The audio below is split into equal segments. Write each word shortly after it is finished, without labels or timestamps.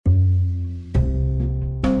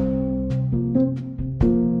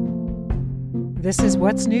This is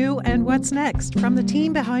What's New and What's Next from the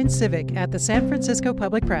team behind Civic at the San Francisco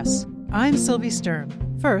Public Press. I'm Sylvie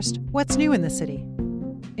Stern. First, what's new in the city?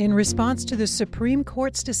 In response to the Supreme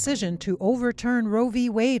Court's decision to overturn Roe v.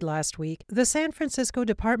 Wade last week, the San Francisco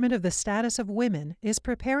Department of the Status of Women is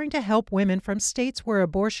preparing to help women from states where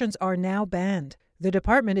abortions are now banned. The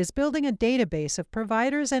department is building a database of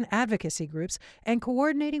providers and advocacy groups and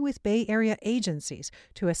coordinating with Bay Area agencies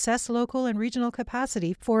to assess local and regional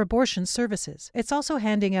capacity for abortion services. It's also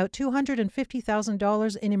handing out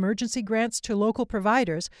 $250,000 in emergency grants to local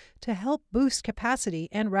providers to help boost capacity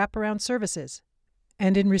and wraparound services.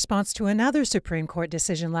 And in response to another Supreme Court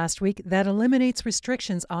decision last week that eliminates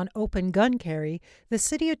restrictions on open gun carry, the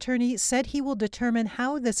city attorney said he will determine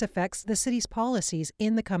how this affects the city's policies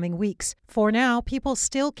in the coming weeks. For now, people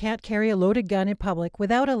still can't carry a loaded gun in public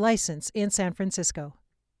without a license in San Francisco.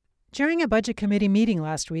 During a Budget Committee meeting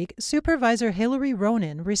last week, Supervisor Hillary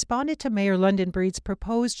Ronen responded to Mayor London Breed's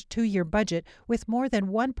proposed two-year budget with more than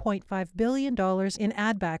 $1.5 billion in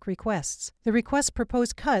add-back requests. The requests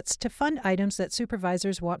propose cuts to fund items that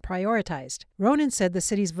supervisors want prioritized. Ronen said the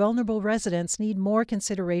city's vulnerable residents need more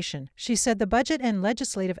consideration. She said the budget and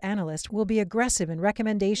legislative analyst will be aggressive in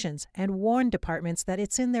recommendations and warned departments that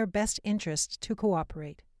it's in their best interest to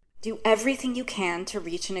cooperate. Do everything you can to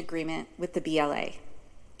reach an agreement with the BLA.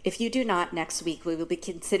 If you do not, next week we will be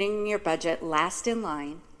considering your budget last in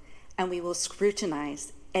line, and we will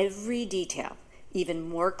scrutinize every detail even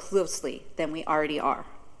more closely than we already are.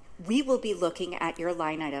 We will be looking at your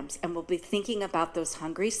line items and we'll be thinking about those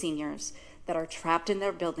hungry seniors that are trapped in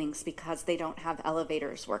their buildings because they don't have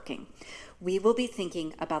elevators working. We will be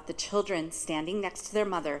thinking about the children standing next to their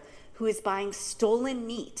mother who is buying stolen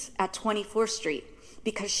meat at 24th Street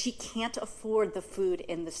because she can't afford the food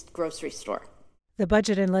in the grocery store. The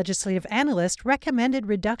budget and legislative analyst recommended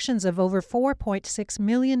reductions of over $4.6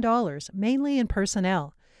 million, mainly in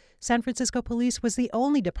personnel. San Francisco Police was the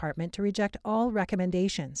only department to reject all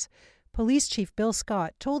recommendations. Police Chief Bill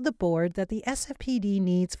Scott told the board that the SFPD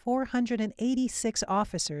needs 486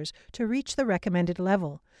 officers to reach the recommended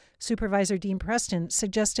level. Supervisor Dean Preston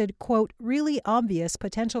suggested, quote, really obvious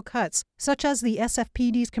potential cuts, such as the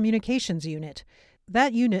SFPD's communications unit.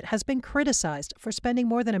 That unit has been criticized for spending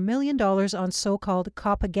more than $1 million on so-called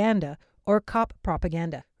copaganda, or cop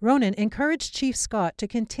propaganda. Ronen encouraged Chief Scott to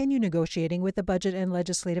continue negotiating with the budget and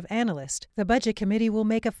legislative analyst. The Budget Committee will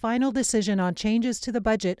make a final decision on changes to the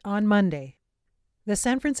budget on Monday. The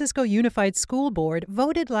San Francisco Unified School Board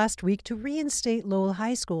voted last week to reinstate Lowell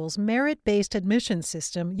High School's merit-based admission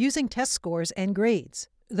system using test scores and grades.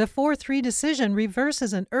 The 4-3 decision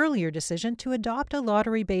reverses an earlier decision to adopt a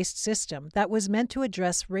lottery-based system that was meant to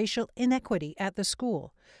address racial inequity at the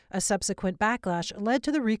school. A subsequent backlash led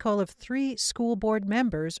to the recall of 3 school board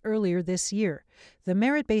members earlier this year. The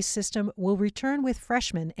merit-based system will return with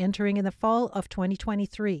freshmen entering in the fall of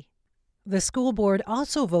 2023. The school board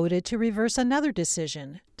also voted to reverse another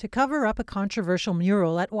decision to cover up a controversial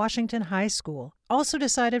mural at Washington High School. Also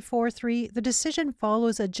decided 4-3, the decision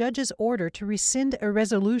follows a judge's order to rescind a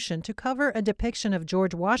resolution to cover a depiction of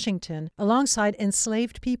George Washington alongside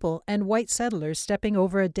enslaved people and white settlers stepping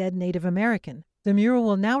over a dead Native American. The mural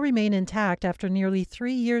will now remain intact after nearly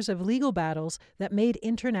 3 years of legal battles that made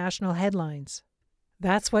international headlines.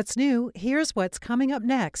 That's what's new. Here's what's coming up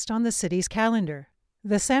next on the city's calendar.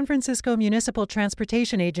 The San Francisco Municipal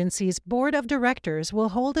Transportation Agency's Board of Directors will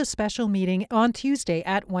hold a special meeting on Tuesday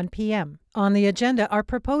at 1 p.m. On the agenda are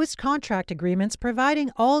proposed contract agreements providing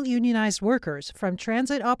all unionized workers, from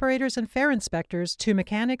transit operators and fare inspectors to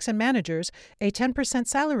mechanics and managers, a 10%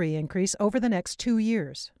 salary increase over the next 2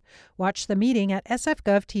 years. Watch the meeting at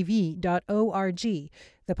sfgovtv.org.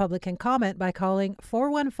 The public can comment by calling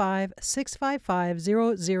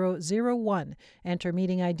 415-655-0001. Enter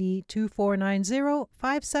meeting ID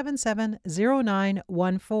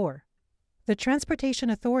 2490-577-0914. The Transportation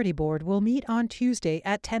Authority Board will meet on Tuesday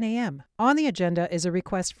at 10 a.m. On the agenda is a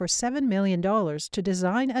request for $7 million to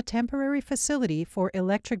design a temporary facility for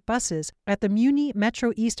electric buses at the Muni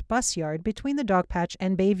Metro East bus yard between the Dogpatch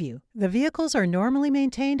and Bayview. The vehicles are normally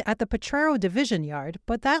maintained at the Potrero Division Yard,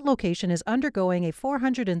 but that location is undergoing a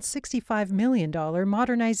 $465 million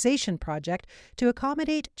modernization project to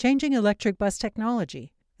accommodate changing electric bus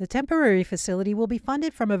technology. The temporary facility will be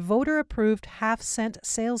funded from a voter-approved half-cent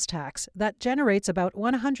sales tax that generates about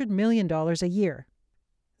 $100 million a year.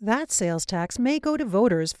 That sales tax may go to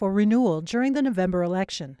voters for renewal during the November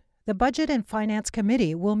election. The Budget and Finance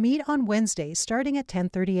Committee will meet on Wednesday starting at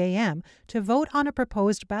 10:30 a.m. to vote on a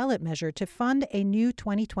proposed ballot measure to fund a new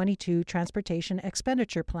 2022 transportation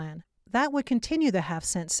expenditure plan. that would continue the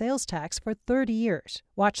half-cent sales tax for 30 years.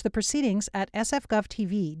 Watch the proceedings at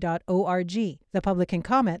sfgovtv.org. The public can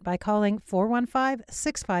comment by calling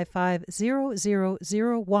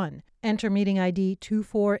 415-655-0001. Enter meeting ID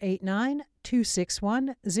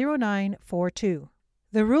 2489-261-0942.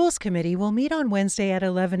 The Rules Committee will meet on Wednesday at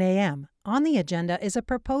 11 a.m. On the agenda is a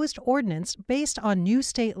proposed ordinance based on new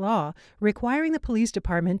state law requiring the police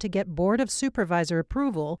department to get Board of Supervisor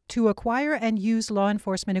approval to acquire and use law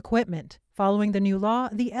enforcement equipment. Following the new law,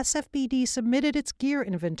 the SFBD submitted its gear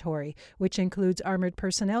inventory, which includes armored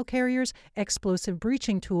personnel carriers, explosive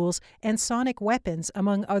breaching tools, and sonic weapons,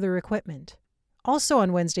 among other equipment. Also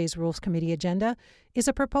on Wednesday's Rules Committee agenda is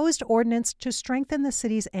a proposed ordinance to strengthen the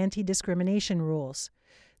city's anti-discrimination rules.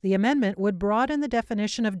 The amendment would broaden the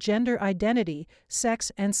definition of gender identity,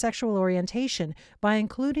 sex, and sexual orientation by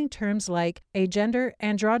including terms like agender,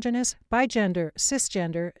 androgynous, bigender,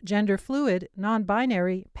 cisgender, gender fluid,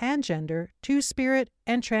 non-binary, pangender, two-spirit,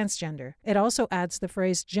 and transgender. It also adds the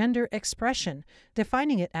phrase gender expression,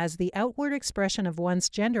 defining it as the outward expression of one's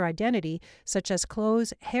gender identity, such as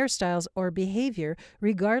clothes, hairstyles, or behavior,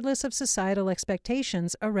 regardless of societal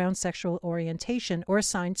expectations around sexual orientation or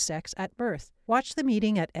assigned sex at birth. Watch the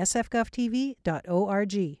meeting at sfgovtv.org.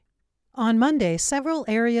 On Monday, several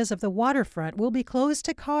areas of the waterfront will be closed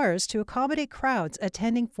to cars to accommodate crowds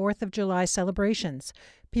attending 4th of July celebrations.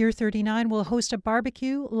 Pier 39 will host a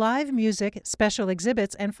barbecue, live music, special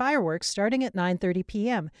exhibits, and fireworks starting at 9:30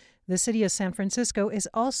 p.m. The city of San Francisco is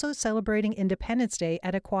also celebrating Independence Day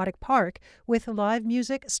at Aquatic Park with live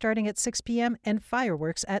music starting at 6 p.m. and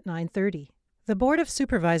fireworks at 9:30. The Board of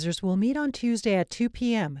Supervisors will meet on Tuesday at 2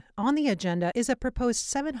 p.m. On the agenda is a proposed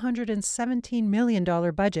 $717 million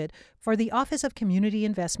budget for the Office of Community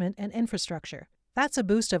Investment and Infrastructure. That's a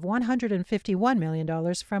boost of $151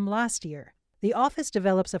 million from last year. The office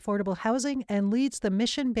develops affordable housing and leads the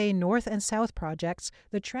Mission Bay North and South projects,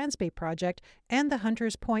 the Transbay project, and the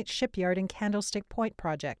Hunters Point Shipyard and Candlestick Point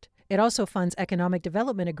project. It also funds economic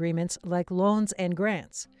development agreements like loans and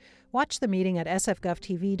grants. Watch the meeting at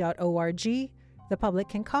sfgovtv.org. The public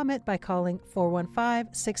can comment by calling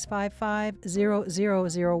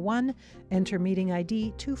 415-655-0001. Enter meeting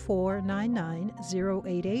ID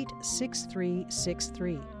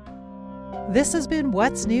 2499-088-6363. This has been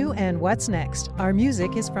What's New and What's Next. Our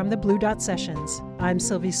music is from the Blue Dot Sessions. I'm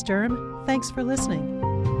Sylvie Sturm. Thanks for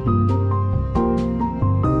listening.